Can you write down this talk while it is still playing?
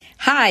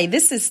Hi,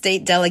 this is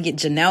State Delegate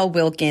Janelle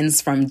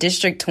Wilkins from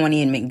District 20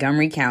 in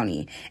Montgomery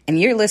County, and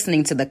you're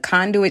listening to the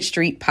Conduit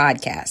Street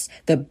Podcast,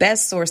 the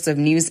best source of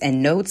news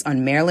and notes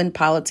on Maryland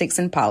politics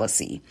and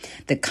policy.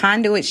 The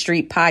Conduit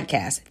Street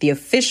Podcast, the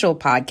official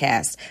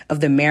podcast of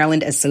the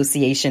Maryland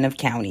Association of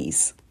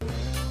Counties.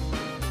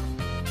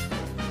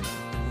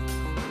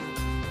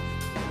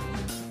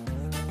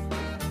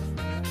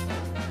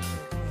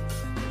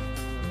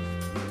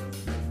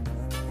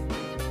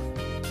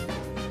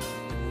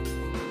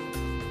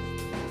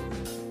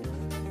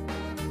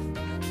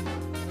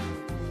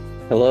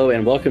 Hello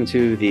and welcome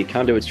to the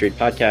Conduit Street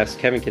Podcast.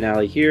 Kevin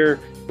Canale here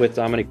with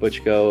Dominic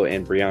Butchko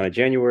and Brianna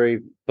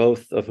January,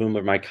 both of whom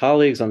are my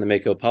colleagues on the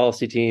MACo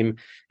policy team.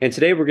 And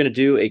today we're going to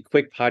do a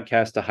quick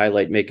podcast to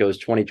highlight MACo's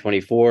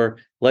 2024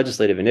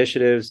 legislative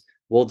initiatives.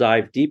 We'll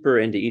dive deeper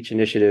into each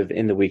initiative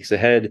in the weeks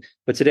ahead.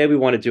 But today we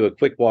want to do a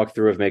quick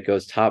walkthrough of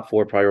MACo's top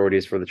 4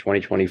 priorities for the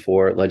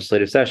 2024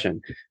 legislative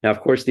session. Now, of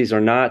course, these are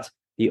not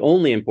the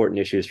only important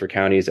issues for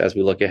counties as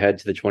we look ahead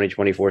to the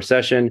 2024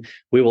 session.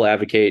 We will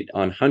advocate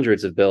on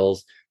hundreds of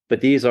bills,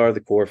 but these are the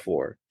core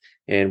 4.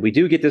 And we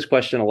do get this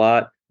question a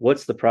lot.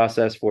 What's the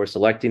process for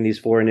selecting these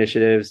 4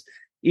 initiatives?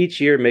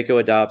 Each year, MACo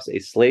adopts a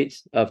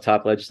slate of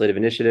top legislative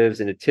initiatives,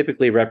 and it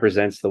typically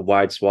represents the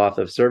wide swath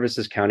of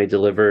services county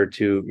delivered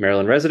to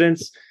Maryland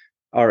residents.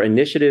 Our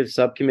initiative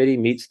subcommittee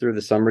meets through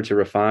the summer to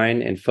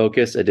refine and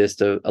focus a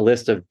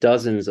list of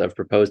dozens of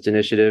proposed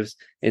initiatives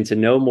into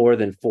no more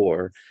than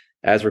 4,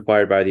 as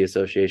required by the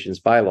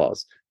association's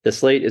bylaws. The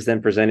slate is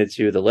then presented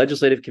to the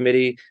legislative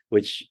committee,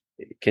 which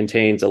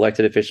contains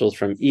elected officials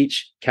from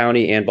each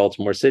county and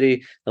Baltimore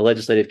City. The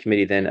legislative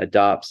committee then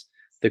adopts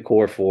the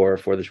core 4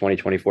 for the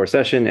 2024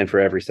 session and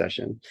for every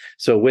session.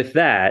 So with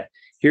that,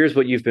 here's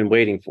what you've been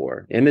waiting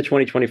for. In the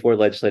 2024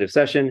 legislative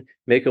session,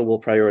 MACo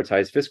will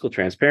prioritize fiscal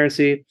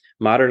transparency,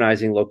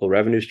 modernizing local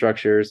revenue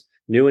structures,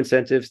 new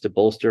incentives to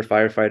bolster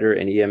firefighter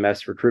and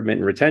EMS recruitment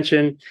and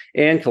retention,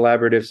 and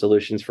collaborative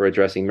solutions for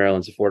addressing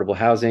Maryland's affordable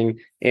housing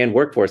and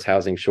workforce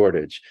housing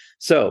shortage.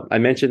 So I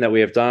mentioned that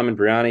we have Dom and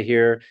Brianna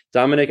here.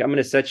 Dominic, I'm going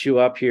to set you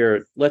up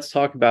here. Let's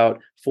talk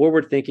about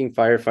forward-thinking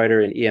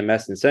firefighter and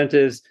EMS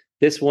incentives.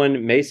 This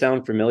one may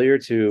sound familiar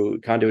to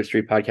Conduit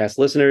Street Podcast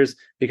listeners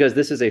because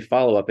this is a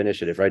follow-up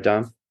initiative, right,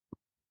 Dom?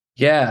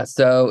 Yeah,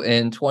 so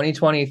in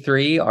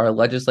 2023, our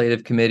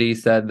legislative committee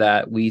said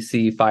that we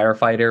see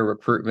firefighter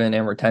recruitment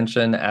and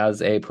retention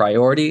as a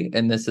priority.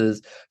 And this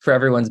is, for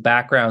everyone's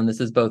background, this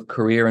is both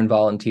career and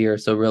volunteer.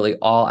 So really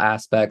all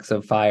aspects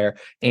of fire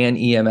and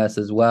EMS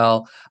as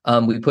well.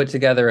 We put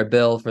together a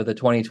bill for the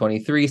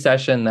 2023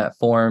 session that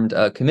formed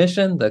a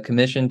commission, the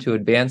Commission to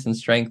Advance and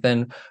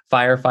Strengthen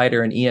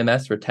Firefighter and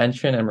EMS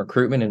Retention and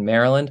Recruitment in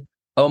Maryland.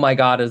 Oh my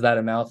God, is that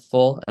a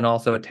mouthful and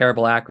also a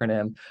terrible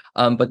acronym.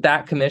 But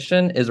that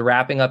commission is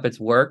wrapping up its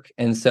work.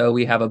 And so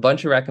we have a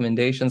bunch of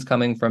recommendations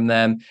coming from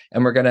them.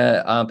 And we're going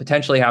to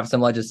potentially have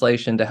some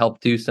legislation to help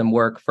do some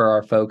work for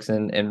our folks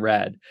in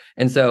red.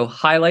 And so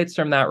highlights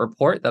from that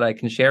report that I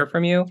can share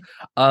from you.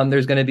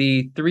 There's going to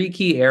be 3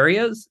 key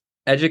areas: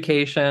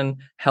 education,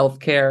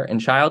 healthcare, and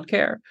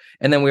childcare.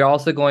 And then we're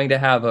also going to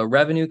have a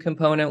revenue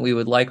component. We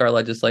would like our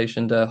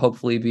legislation to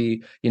hopefully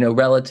be,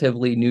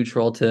 relatively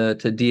neutral to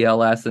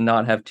DLS and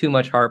not have too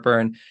much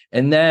heartburn.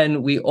 And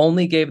then we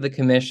only gave the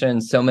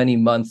commission so many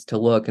months to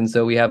look. And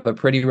so we have a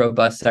pretty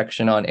robust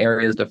section on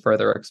areas to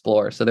further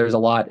explore. So there's a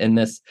lot in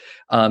this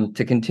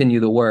to continue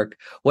the work.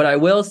 What I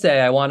will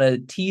say, I want to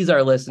tease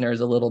our listeners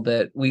a little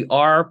bit. We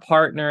are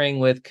partnering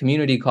with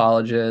community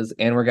colleges,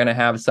 and we're going to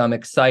have some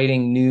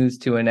exciting news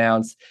to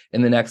announce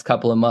in the next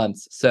couple of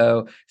months.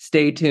 So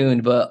stay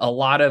tuned, but a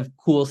lot of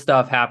cool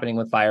stuff happening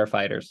with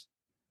firefighters.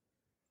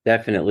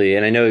 Definitely.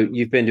 And I know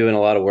you've been doing a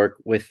lot of work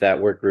with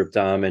that work group,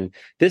 Dom. And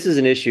this is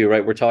an issue,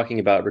 right? We're talking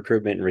about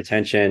recruitment and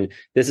retention.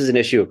 This is an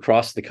issue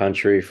across the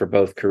country for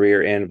both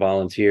career and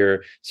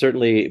volunteer.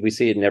 Certainly, we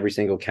see it in every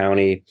single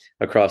county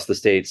across the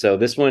state. So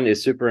this one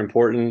is super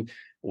important.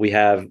 We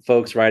have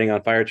folks riding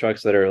on fire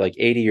trucks that are like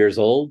 80 years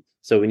old.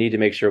 So we need to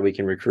make sure we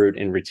can recruit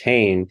and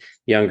retain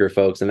younger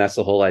folks. And that's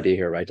the whole idea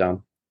here, right,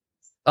 Dom?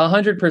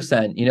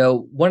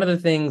 100%. One of the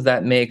things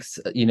that makes,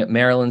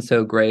 Maryland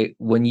so great,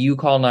 when you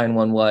call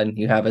 911,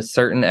 you have a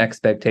certain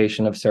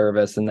expectation of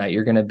service and that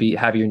you're going to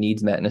have your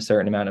needs met in a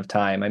certain amount of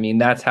time. I mean,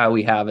 that's how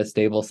we have a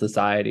stable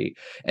society.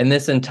 And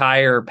this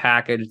entire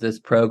package, this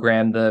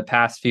program, the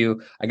past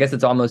few, I guess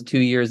it's almost 2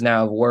 years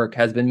now of work,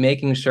 has been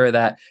making sure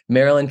that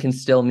Maryland can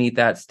still meet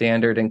that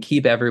standard and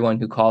keep everyone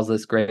who calls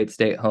this great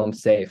state home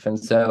safe. And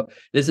so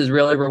this is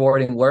really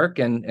rewarding work,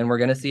 and we're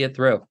going to see it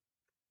through.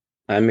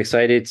 I'm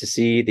excited to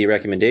see the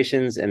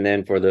recommendations and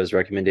then for those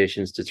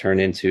recommendations to turn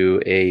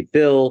into a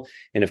bill.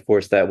 And of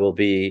course, that will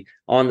be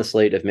on the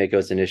slate of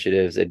MACo's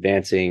initiatives,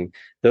 advancing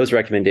those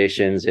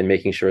recommendations and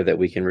making sure that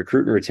we can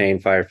recruit and retain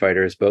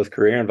firefighters, both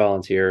career and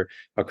volunteer,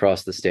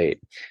 across the state.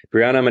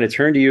 Brianna, I'm going to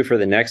turn to you for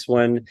the next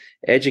one: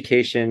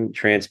 education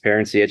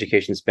transparency,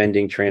 education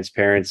spending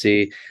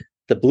transparency.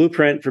 The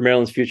blueprint for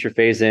Maryland's future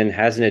phase-in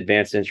has an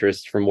advanced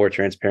interest for more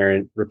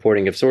transparent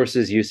reporting of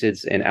sources,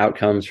 usage, and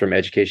outcomes from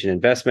education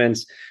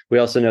investments. We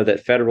also know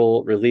that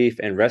federal relief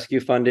and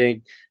rescue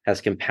funding has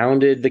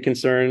compounded the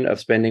concern of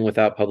spending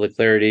without public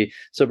clarity.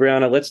 So,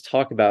 Brianna, let's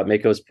talk about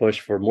MACo's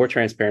push for more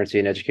transparency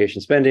in education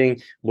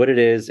spending, what it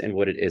is and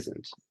what it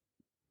isn't.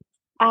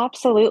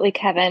 Absolutely,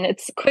 Kevin.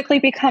 It's quickly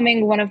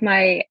becoming one of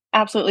my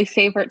absolutely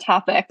favorite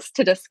topics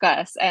to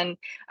discuss. And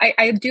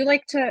I do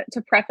like to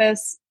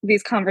preface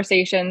these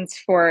conversations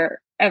for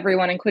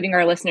everyone, including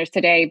our listeners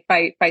today,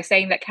 by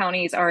saying that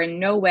counties are in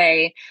no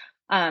way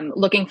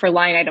looking for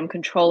line item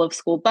control of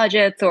school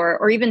budgets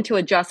or even to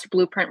adjust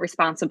blueprint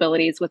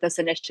responsibilities with this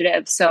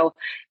initiative. So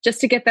just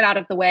to get that out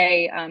of the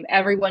way,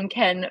 everyone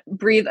can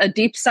breathe a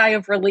deep sigh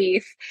of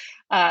relief.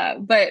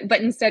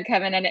 But instead,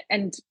 Kevin,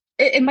 and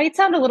it might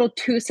sound a little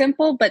too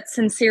simple, but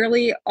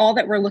sincerely, all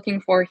that we're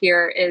looking for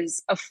here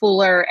is a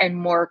fuller and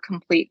more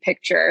complete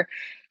picture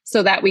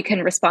so that we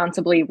can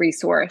responsibly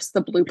resource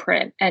the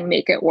blueprint and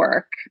make it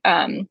work.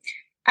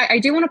 I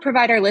do want to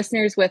provide our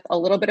listeners with a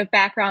little bit of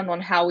background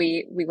on how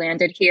we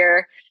landed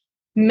here.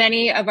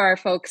 Many of our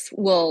folks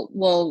will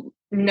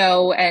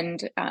know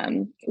and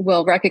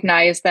will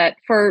recognize that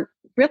for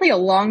really a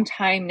long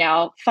time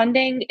now,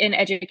 funding in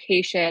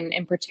education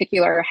in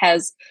particular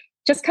has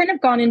just kind of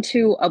gone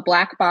into a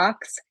black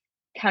box.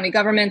 County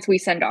governments, we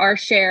send our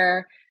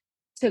share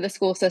to the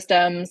school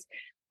systems.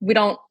 We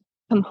don't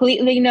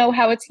completely know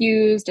how it's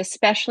used,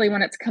 especially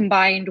when it's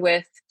combined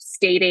with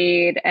state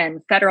aid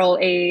and federal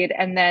aid.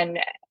 And then,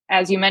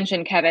 as you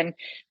mentioned, Kevin,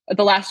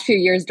 the last few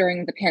years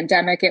during the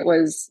pandemic, it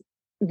was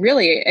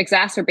really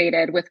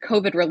exacerbated with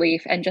COVID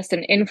relief and just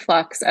an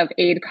influx of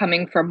aid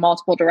coming from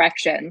multiple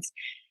directions.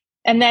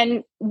 And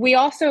then we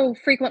also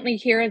frequently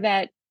hear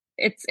that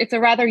it's a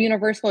rather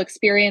universal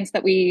experience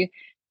that we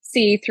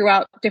see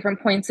throughout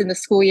different points in the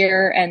school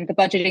year and the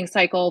budgeting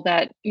cycle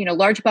that,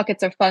 large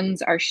buckets of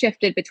funds are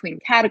shifted between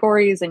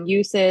categories and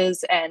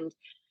uses. And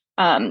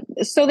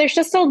so there's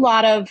just a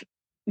lot of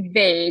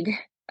vague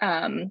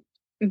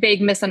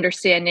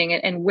misunderstanding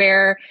and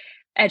where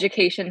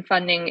education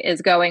funding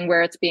is going,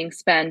 where it's being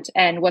spent,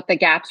 and what the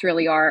gaps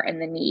really are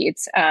and the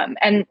needs.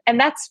 And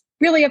that's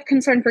really of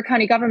concern for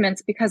county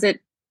governments because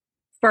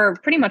for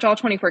pretty much all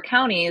 24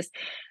 counties,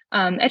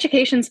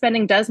 education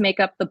spending does make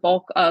up the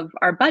bulk of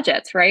our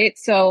budgets, right?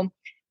 So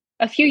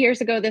a few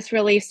years ago, this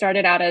really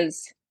started out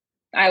as,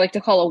 I like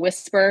to call, a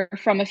whisper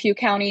from a few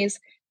counties.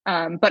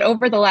 But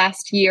over the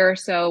last year or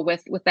so,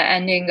 with the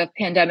ending of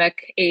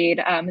pandemic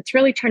aid, it's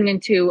really turned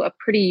into a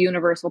pretty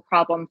universal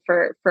problem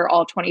for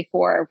all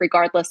 24,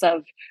 regardless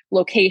of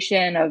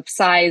location, of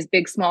size,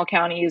 big, small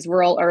counties,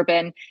 rural,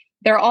 urban.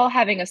 They're all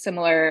having a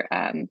similar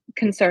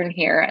concern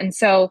here. And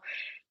so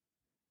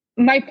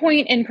my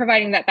point in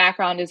providing that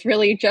background is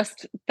really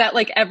just that,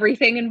 like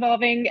everything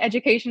involving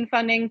education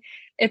funding,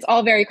 it's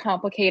all very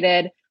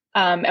complicated.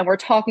 And we're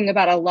talking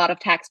about a lot of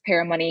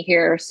taxpayer money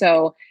here.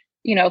 So,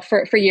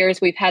 for years,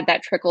 we've had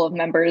that trickle of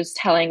members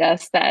telling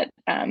us that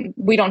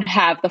we don't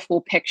have the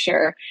full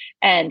picture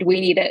and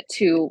we need it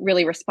to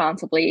really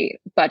responsibly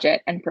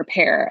budget and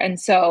prepare.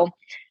 And so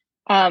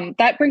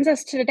that brings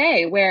us to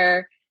today,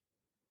 where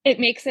it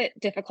makes it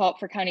difficult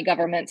for county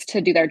governments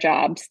to do their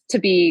jobs, to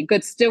be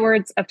good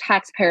stewards of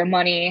taxpayer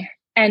money,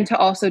 and to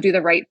also do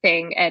the right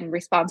thing and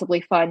responsibly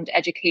fund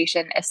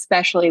education,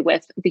 especially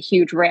with the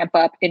huge ramp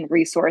up in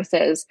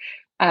resources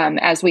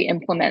as we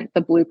implement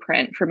the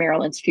blueprint for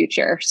Maryland's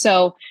future.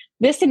 So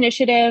this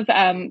initiative,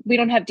 we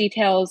don't have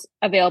details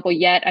available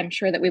yet. I'm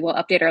sure that we will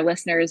update our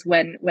listeners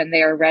when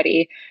they are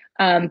ready.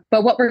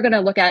 But what we're going to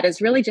look at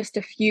is really just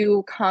a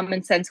few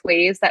common sense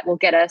ways that will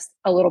get us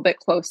a little bit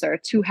closer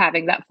to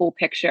having that full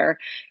picture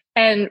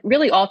and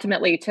really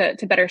ultimately to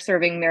better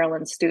serving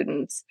Maryland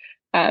students.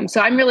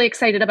 So I'm really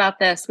excited about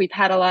this. We've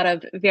had a lot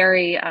of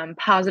very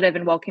positive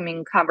and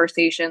welcoming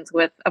conversations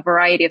with a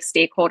variety of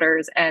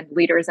stakeholders and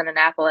leaders in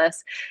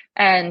Annapolis.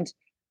 And,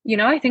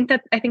 I think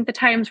the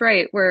time's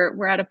right.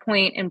 We're at a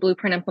point in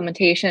blueprint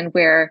implementation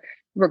where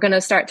we're going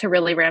to start to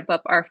really ramp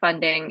up our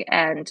funding,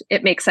 and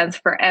it makes sense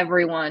for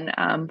everyone,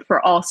 for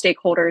all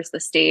stakeholders,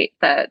 the state,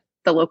 the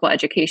local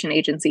education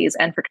agencies,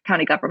 and for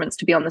county governments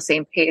to be on the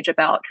same page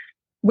about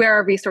where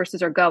our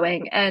resources are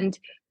going. And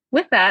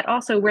with that,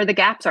 also where the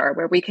gaps are,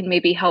 where we can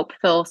maybe help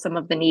fill some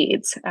of the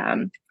needs.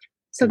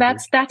 So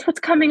that's what's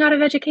coming out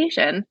of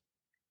education.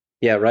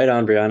 Yeah, right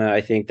on, Brianna.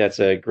 I think that's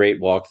a great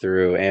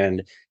walkthrough.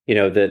 And,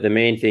 the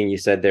main thing you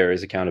said there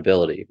is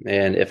accountability.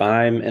 And if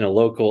I'm in a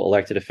local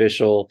elected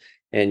official,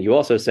 and you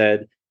also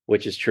said,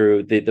 which is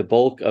true, the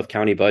bulk of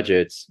county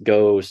budgets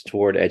goes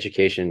toward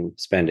education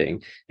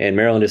spending. And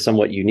Maryland is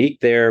somewhat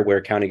unique there,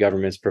 where county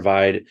governments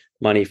provide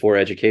money for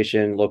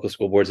education. Local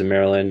school boards in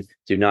Maryland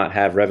do not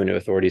have revenue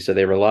authority, so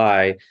they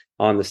rely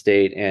on the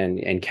state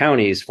and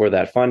counties for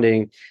that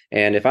funding.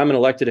 And if I'm an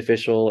elected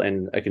official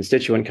and a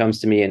constituent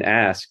comes to me and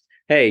asks,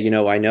 hey,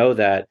 I know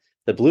that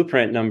the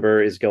blueprint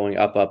number is going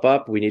up, up,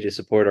 up. We need to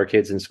support our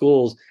kids in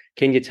schools.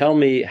 Can you tell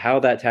me how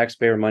that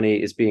taxpayer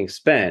money is being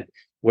spent?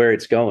 where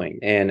it's going.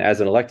 And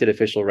as an elected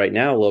official right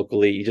now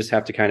locally, you just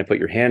have to kind of put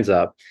your hands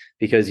up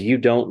because you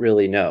don't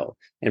really know.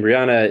 And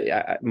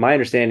Brianna, my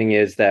understanding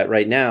is that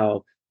right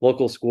now,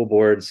 local school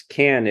boards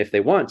can, if they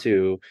want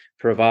to,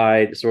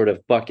 provide sort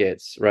of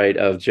buckets, right,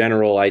 of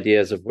general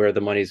ideas of where the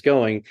money's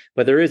going,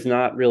 but there is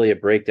not really a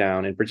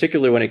breakdown. And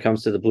particularly when it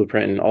comes to the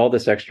blueprint and all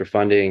this extra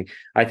funding,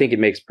 I think it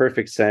makes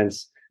perfect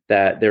sense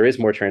that there is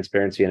more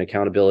transparency and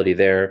accountability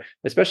there,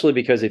 especially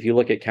because if you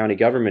look at county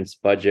government's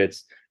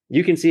budgets,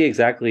 you can see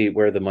exactly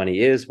where the money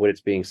is, what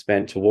it's being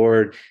spent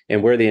toward,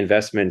 and where the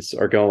investments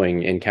are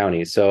going in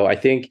counties. So I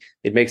think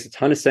it makes a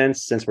ton of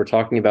sense, since we're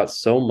talking about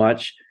so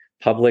much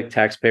public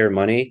taxpayer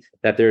money,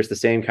 that there's the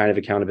same kind of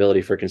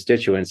accountability for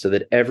constituents so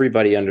that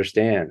everybody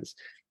understands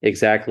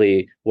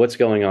exactly what's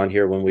going on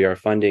here when we are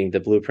funding the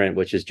blueprint,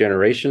 which is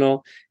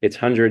generational. It's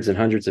hundreds and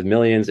hundreds of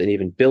millions and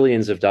even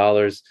billions of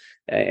dollars,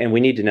 and we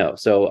need to know.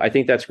 So I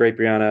think that's great,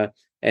 Brianna.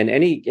 And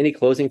any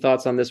closing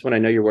thoughts on this one? I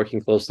know you're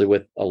working closely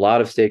with a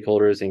lot of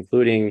stakeholders,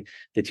 including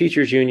the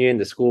teachers union,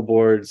 the school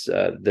boards,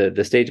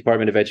 the State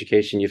Department of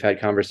Education. You've had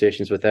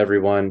conversations with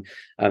everyone.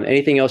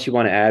 Anything else you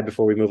want to add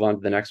before we move on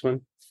to the next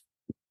one?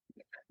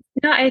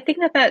 No, I think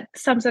that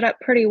sums it up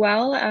pretty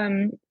well.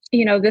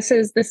 This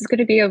is going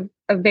to be a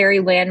very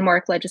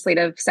landmark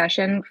legislative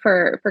session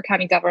for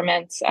county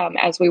governments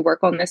as we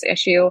work on this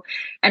issue.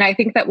 And I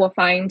think that we'll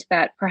find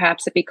that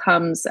perhaps it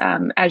becomes,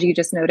 as you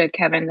just noted,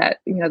 Kevin, that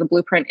the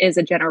blueprint is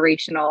a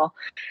generational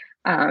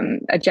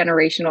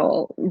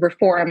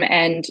reform.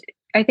 And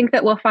I think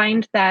that we'll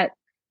find that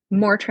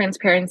more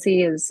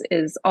transparency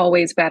is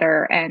always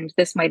better. And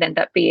this might end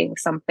up being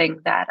something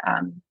that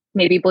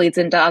maybe bleeds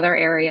into other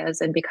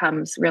areas and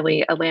becomes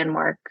really a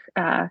landmark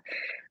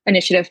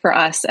initiative for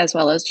us, as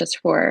well as just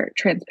for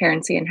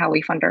transparency in how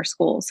we fund our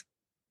schools.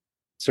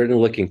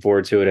 Certainly looking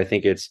forward to it. I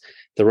think it's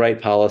the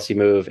right policy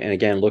move. And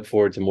again, look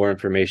forward to more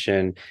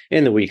information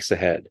in the weeks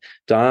ahead.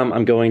 Dom,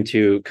 I'm going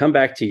to come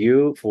back to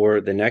you for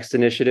the next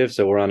initiative.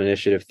 So we're on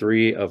initiative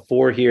 3 of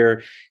 4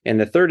 here. And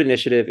the third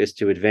initiative is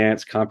to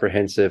advance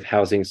comprehensive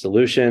housing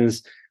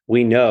solutions.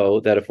 We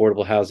know that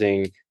affordable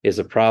housing is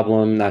a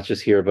problem, not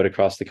just here, but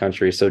across the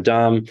country. So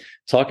Dom,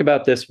 talk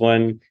about this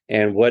one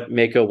and what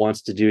MACo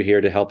wants to do here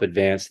to help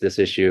advance this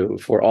issue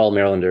for all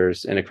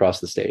Marylanders and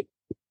across the state.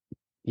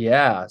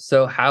 Yeah,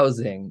 so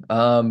housing,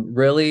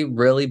 really,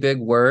 really big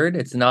word.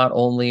 It's not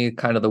only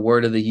kind of the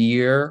word of the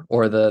year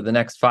or the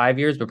next 5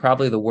 years, but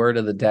probably the word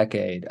of the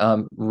decade.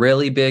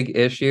 Really big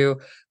issue.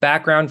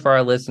 Background for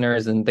our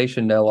listeners, and they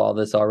should know all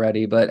this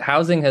already, but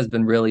housing has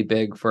been really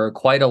big for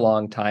quite a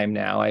long time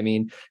now. I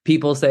mean,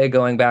 people say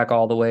going back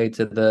all the way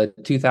to the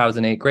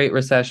 2008 Great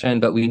Recession,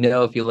 but we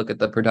know if you look at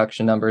the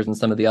production numbers and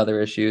some of the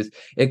other issues,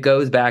 it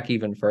goes back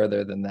even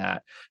further than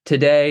that.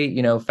 Today,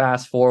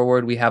 fast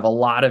forward, we have a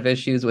lot of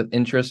issues with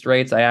interest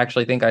rates. I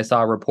actually think I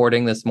saw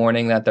reporting this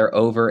morning that they're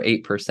over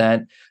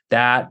 8%.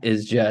 That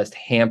is just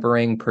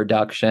hampering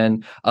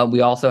production.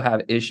 We also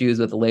have issues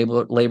with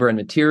labor and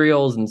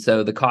materials. And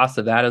so the cost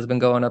of that has been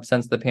going up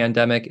since the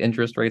pandemic.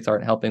 Interest rates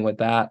aren't helping with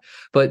that.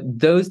 But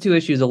those two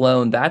issues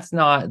alone, that's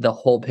not the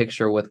whole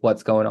picture with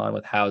what's going on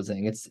with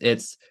housing.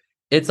 It's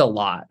a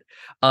lot.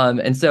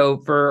 And so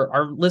for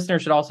our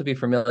listeners should also be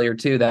familiar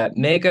too, that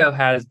MACo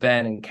has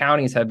been and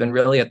counties have been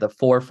really at the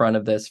forefront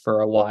of this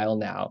for a while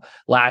now.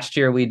 Last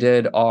year, we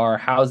did our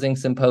housing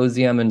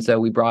symposium. And so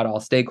we brought all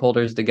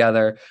stakeholders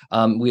together.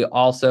 We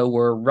also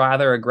were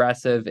rather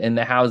aggressive in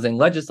the housing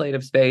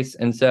legislative space.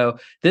 And so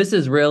this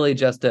is really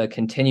just a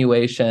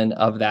continuation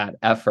of that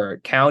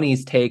effort.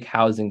 Counties take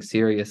housing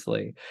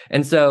seriously.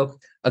 And so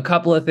a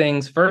couple of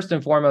things. First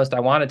and foremost, I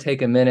want to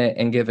take a minute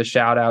and give a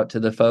shout out to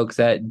the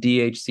folks at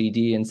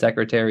DHCD and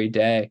Secretary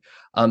Day.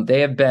 They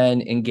have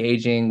been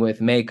engaging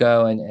with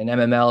MACo and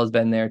MML has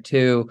been there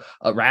too,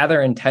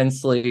 rather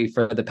intensely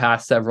for the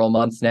past several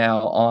months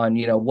now on,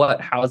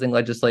 what housing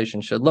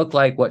legislation should look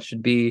like, what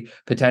should be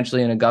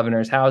potentially in a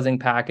governor's housing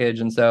package.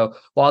 And so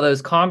while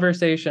those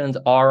conversations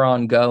are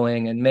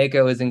ongoing and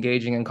MACo is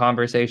engaging in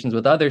conversations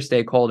with other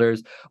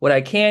stakeholders, what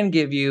I can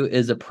give you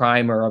is a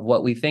primer of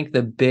what we think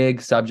the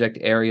big subject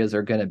areas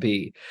are going to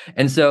be.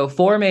 And so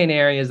 4 main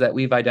areas that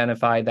we've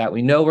identified that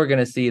we know we're going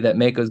to see that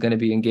MACo is going to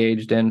be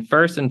engaged in.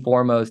 First and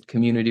foremost,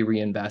 community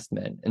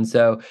reinvestment. And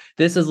so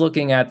this is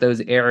looking at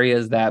those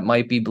areas that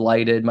might be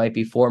blighted, might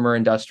be former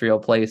industrial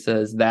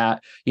places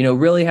that,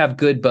 really have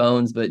good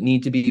bones, but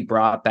need to be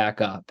brought back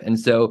up. And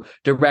so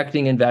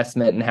directing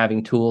investment and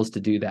having tools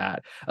to do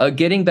that.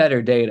 Getting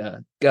better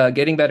data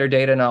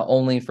not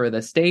only for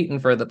the state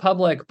and for the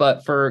public,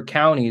 but for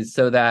counties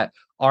so that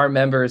our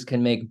members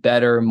can make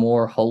better,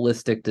 more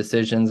holistic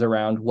decisions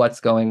around what's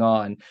going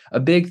on. A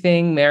big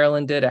thing,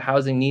 Maryland did a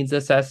housing needs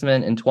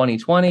assessment in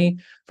 2020.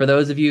 For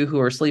those of you who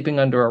are sleeping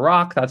under a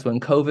rock, that's when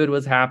COVID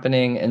was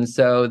happening. And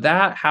so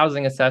that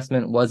housing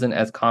assessment wasn't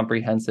as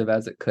comprehensive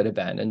as it could have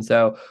been. And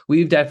so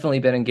we've definitely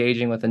been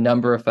engaging with a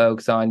number of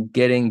folks on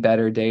getting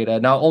better data,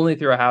 not only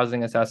through a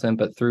housing assessment,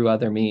 but through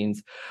other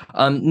means.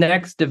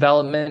 Next,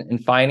 development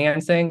and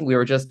financing. We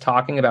were just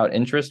talking about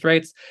interest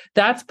rates.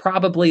 That's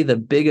probably the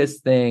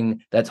biggest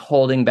thing that's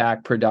holding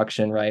back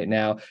production right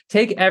now.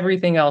 Take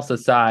everything else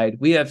aside,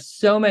 we have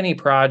so many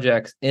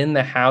projects in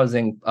the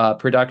housing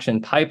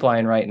production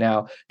pipeline right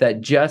now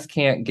that just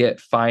can't get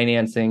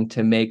financing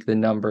to make the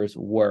numbers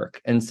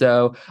work. And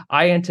so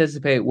I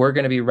anticipate we're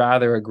going to be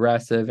rather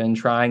aggressive in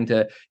trying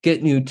to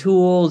get new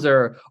tools,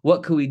 or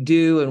what could we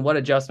do and what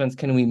adjustments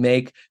can we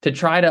make to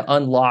try to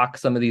unlock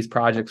some of these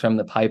projects from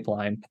the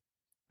pipeline.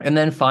 And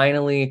then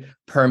finally,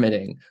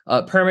 permitting.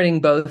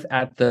 Permitting both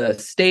at the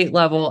state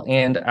level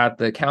and at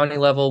the county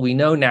level. We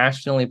know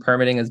nationally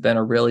permitting has been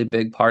a really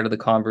big part of the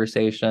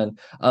conversation.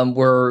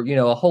 We're,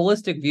 a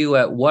holistic view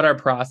at what our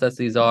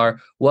processes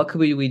are, what could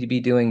we be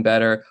doing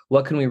better,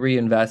 what can we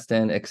reinvest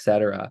in, et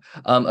cetera.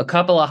 A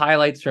couple of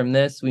highlights from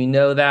this. We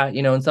know that,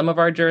 in some of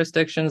our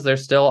jurisdictions, they're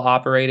still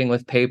operating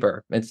with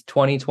paper. It's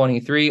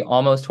 2023,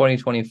 almost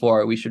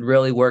 2024. We should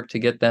really work to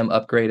get them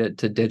upgraded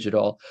to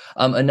digital.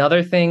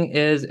 Another thing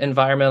is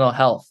environmental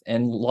health,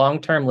 and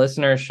long-term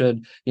listeners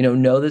should,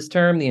 know this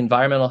term. The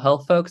environmental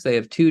health folks, they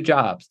have two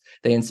jobs.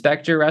 They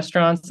inspect your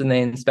restaurants and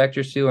they inspect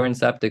your sewer and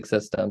septic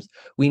systems.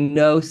 We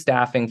know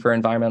staffing for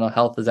environmental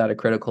health is at a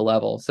critical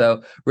level.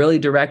 So really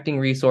directing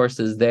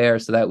resources there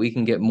so that we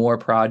can get more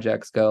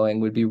projects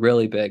going would be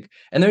really big.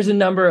 And there's a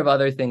number of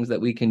other things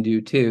that we can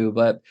do too,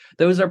 but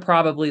those are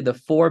probably the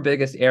four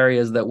biggest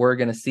areas that we're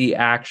going to see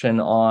action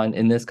on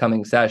in this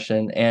coming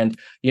session. And,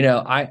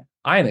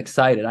 I'm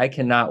excited. I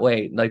cannot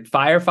wait. Like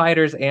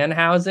firefighters and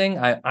housing,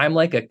 I'm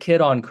like a kid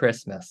on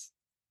Christmas.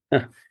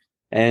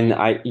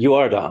 And you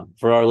are, Dom.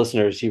 For our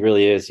listeners, he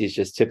really is. He's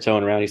just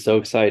tiptoeing around. He's so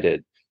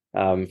excited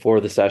for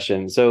the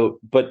session. So,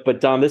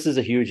 but Dom, this is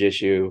a huge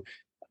issue.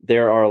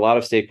 There are a lot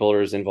of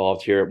stakeholders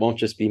involved here. It won't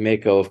just be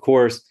MACo. Of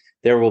course,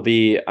 there will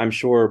be, I'm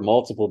sure,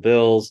 multiple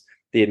bills.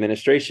 The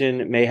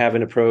administration may have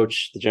an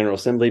approach. The General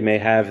Assembly may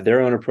have their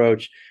own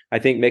approach. I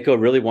think MACo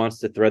really wants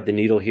to thread the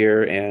needle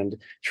here and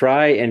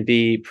try and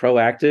be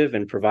proactive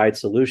and provide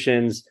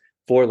solutions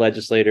for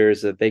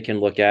legislators that they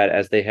can look at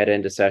as they head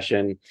into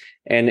session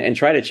and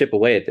try to chip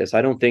away at this.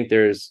 I don't think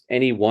there's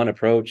any one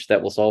approach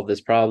that will solve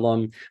this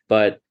problem,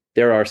 but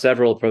there are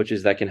several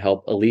approaches that can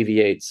help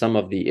alleviate some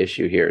of the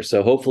issue here.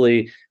 So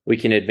hopefully we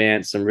can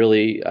advance some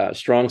really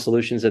strong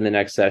solutions in the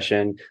next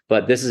session.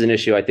 But this is an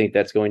issue I think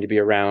that's going to be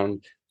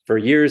around for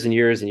years and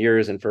years and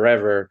years and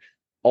forever.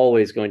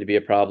 Always going to be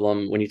a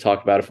problem when you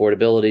talk about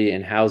affordability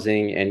and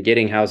housing and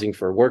getting housing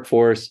for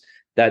workforce.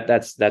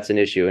 That's an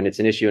issue, and it's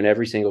an issue in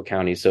every single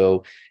county.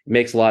 So it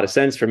makes a lot of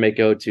sense for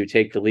MACo to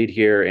take the lead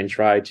here and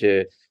try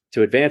to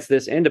advance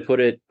this and to put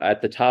it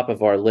at the top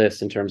of our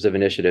list in terms of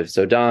initiatives.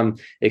 So Dom,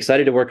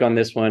 excited to work on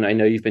this one. I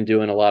know you've been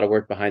doing a lot of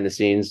work behind the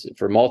scenes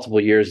for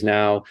multiple years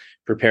now,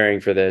 preparing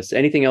for this.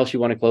 Anything else you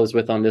want to close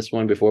with on this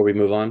one before we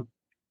move on?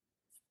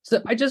 So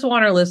I just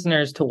want our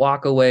listeners to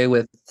walk away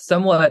with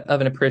somewhat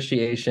of an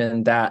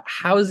appreciation that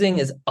housing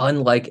is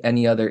unlike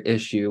any other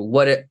issue.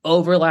 What it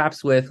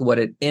overlaps with, what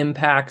it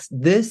impacts,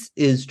 this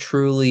is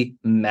truly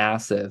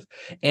massive.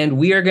 And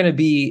we are going to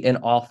be in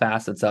all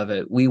facets of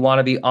it. We want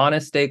to be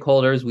honest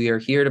stakeholders. We are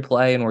here to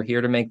play, and we're here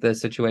to make the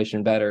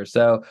situation better.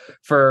 So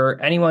for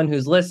anyone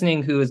who's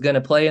listening who is going to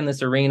play in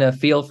this arena,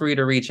 feel free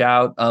to reach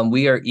out.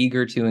 We are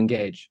eager to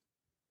engage.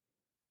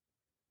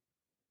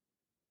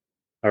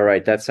 All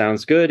right, that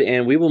sounds good.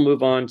 And we will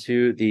move on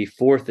to the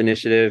fourth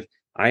initiative.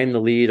 I am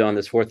the lead on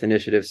this fourth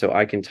initiative, so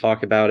I can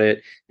talk about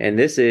it. And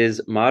this is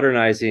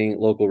modernizing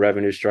local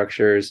revenue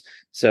structures.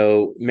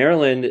 So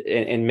Maryland,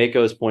 in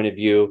MACo's point of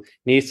view,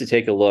 needs to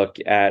take a look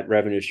at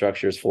revenue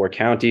structures for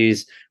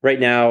counties. Right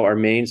now, our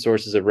main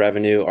sources of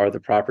revenue are the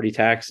property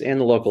tax and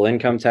the local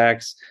income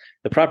tax.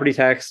 The property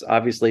tax,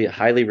 obviously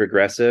highly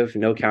regressive.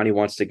 No county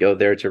wants to go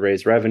there to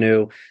raise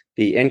revenue.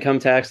 The income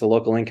tax, the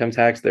local income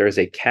tax, there is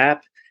a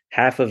cap.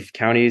 Half of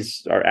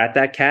counties are at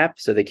that cap,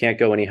 so they can't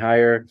go any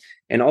higher.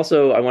 And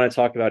also, I want to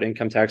talk about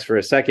income tax for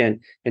a second.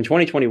 In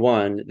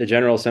 2021, the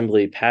General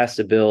Assembly passed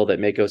a bill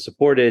that MACo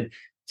supported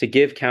to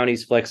give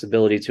counties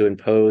flexibility to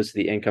impose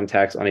the income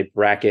tax on a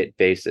bracket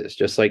basis,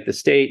 just like the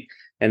state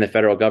and the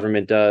federal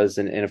government does.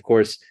 And of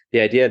course, the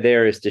idea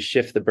there is to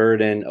shift the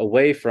burden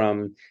away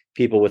from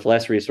people with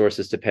less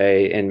resources to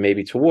pay and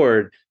maybe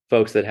toward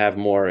folks that have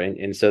more.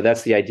 And so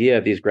that's the idea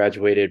of these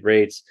graduated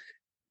rates.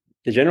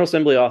 The General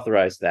Assembly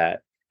authorized that.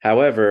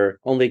 However,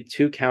 only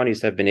 2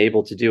 counties have been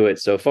able to do it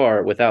so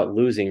far without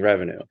losing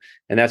revenue.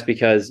 And that's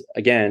because,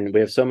 again, we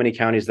have so many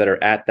counties that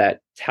are at that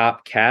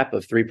top cap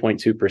of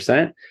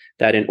 3.2%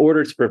 that in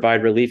order to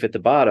provide relief at the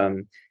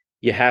bottom,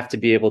 you have to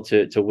be able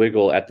to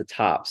wiggle at the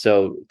top.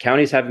 So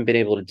counties haven't been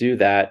able to do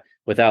that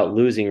without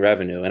losing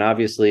revenue. And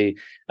obviously,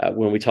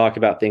 when we talk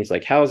about things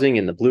like housing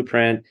and the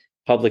blueprint,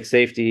 public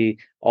safety,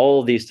 all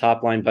of these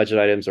top line budget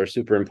items are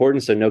super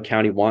important. So no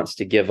county wants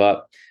to give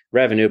up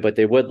revenue, but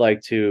they would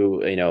like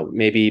to,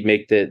 maybe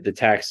make the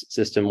tax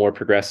system more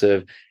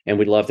progressive. And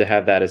we'd love to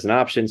have that as an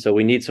option. So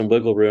we need some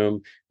wiggle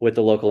room with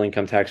the local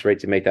income tax rate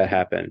to make that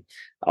happen.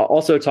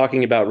 Also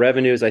talking about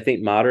revenues, I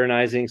think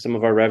modernizing some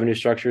of our revenue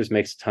structures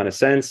makes a ton of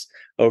sense.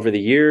 Over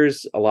the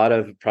years, a lot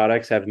of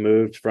products have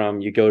moved from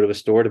you go to a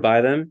store to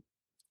buy them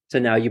to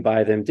now you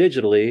buy them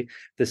digitally.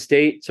 The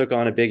state took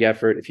on a big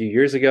effort a few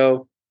years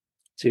ago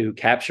to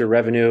capture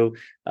revenue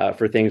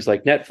for things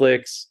like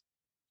Netflix,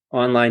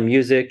 online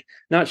music.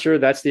 Not sure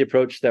that's the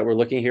approach that we're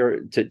looking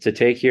here to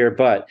take here,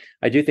 but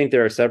I do think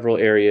there are several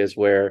areas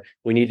where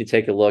we need to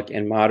take a look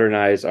and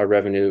modernize our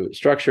revenue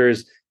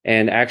structures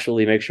and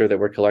actually make sure that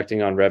we're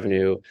collecting on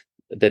revenue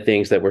the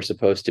things that we're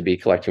supposed to be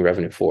collecting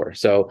revenue for.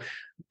 So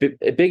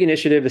a big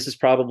initiative. This is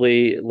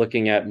probably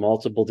looking at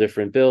multiple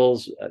different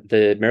bills.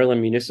 The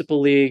Maryland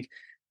Municipal League,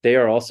 they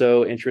are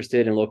also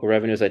interested in local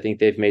revenues. I think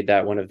they've made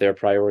that one of their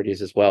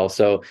priorities as well.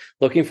 So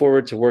looking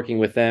forward to working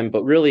with them.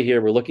 But really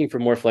here, we're looking for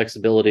more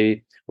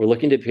flexibility. We're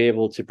looking to be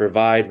able to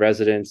provide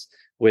residents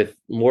with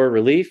more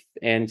relief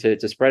and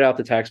to spread out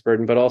the tax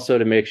burden, but also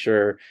to make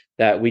sure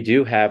that we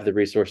do have the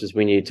resources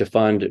we need to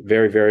fund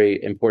very,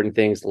 very important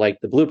things like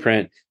the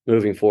blueprint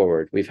moving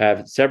forward. We've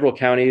had several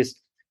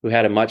counties who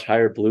had a much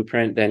higher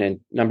blueprint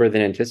number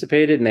than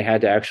anticipated, and they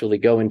had to actually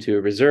go into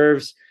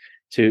reserves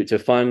to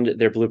fund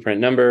their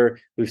blueprint number.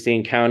 We've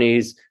seen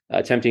counties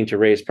attempting to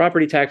raise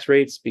property tax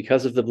rates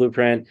because of the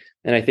blueprint.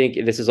 And I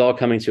think this is all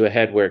coming to a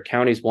head where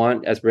counties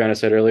want, as Brianna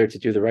said earlier, to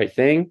do the right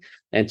thing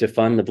and to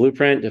fund the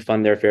blueprint, to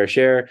fund their fair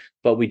share.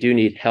 But we do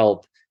need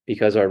help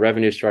because our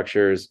revenue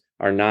structures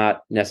are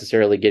not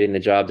necessarily getting the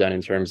job done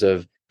in terms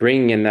of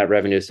bringing in that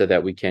revenue so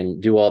that we can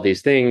do all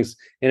these things.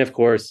 And of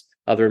course,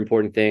 other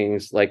important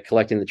things like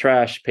collecting the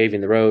trash, paving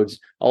the roads,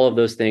 all of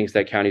those things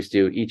that counties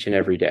do each and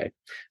every day.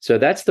 So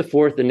that's the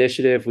fourth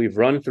initiative. We've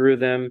run through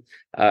them.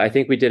 I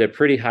think we did a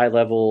pretty good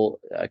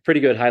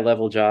high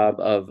level job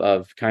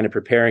of kind of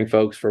preparing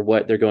folks for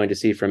what they're going to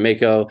see from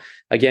MACo.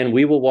 Again,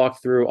 we will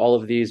walk through all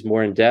of these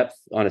more in depth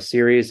on a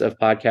series of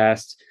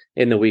podcasts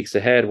in the weeks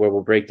ahead, where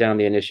we'll break down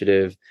the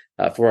initiative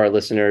for our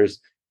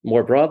listeners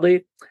more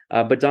broadly.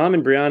 But Dom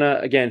and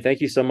Brianna, again,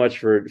 thank you so much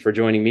for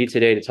joining me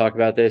today to talk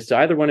about this. Do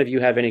either one of you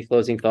have any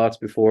closing thoughts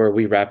before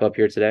we wrap up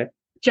here today?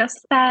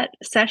 Just that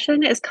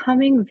session is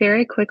coming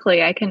very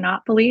quickly. I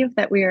cannot believe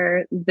that we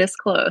are this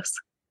close.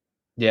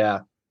 Yeah,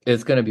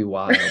 it's going to be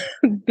wild.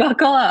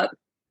 Buckle up.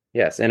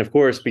 Yes. And of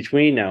course,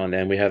 between now and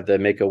then, we have the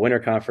MACo Winter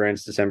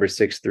Conference, December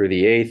 6th through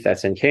the 8th.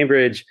 That's in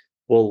Cambridge.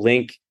 We'll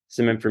link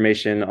some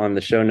information on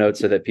the show notes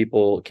so that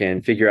people can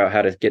figure out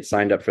how to get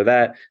signed up for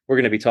that. We're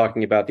going to be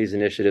talking about these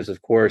initiatives,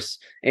 of course,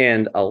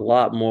 and a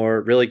lot more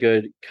really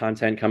good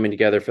content coming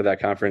together for that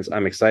conference.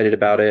 I'm excited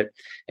about it.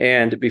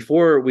 And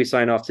before we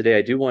sign off today,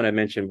 I do want to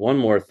mention one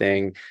more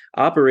thing.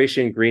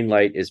 Operation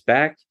Greenlight is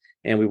back.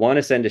 And we want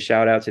to send a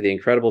shout out to the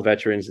incredible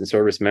veterans and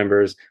service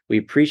members. We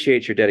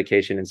appreciate your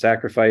dedication and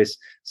sacrifice.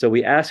 So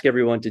we ask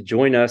everyone to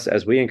join us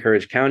as we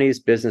encourage counties,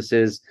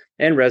 businesses,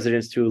 and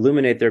residents to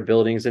illuminate their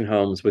buildings and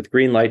homes with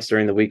green lights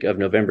during the week of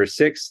November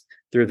 6th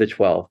through the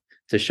 12th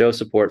to show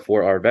support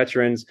for our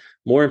veterans.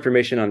 More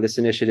information on this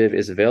initiative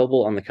is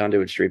available on the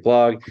Conduit Street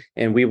blog,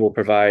 and we will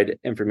provide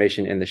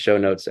information in the show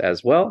notes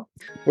as well.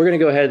 We're going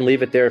to go ahead and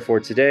leave it there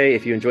for today.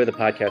 If you enjoy the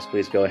podcast,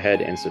 please go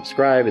ahead and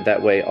subscribe.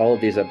 That way, all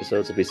of these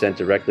episodes will be sent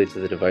directly to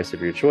the device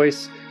of your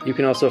choice. You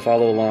can also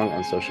follow along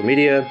on social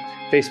media,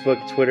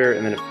 Facebook, Twitter,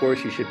 and then, of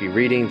course, you should be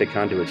reading the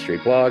Conduit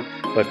Street blog.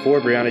 But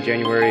for Brianna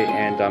January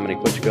and Dominic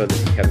Butchko,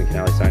 this is Kevin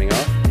Canale signing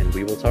off, and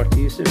we will talk to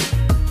you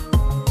soon.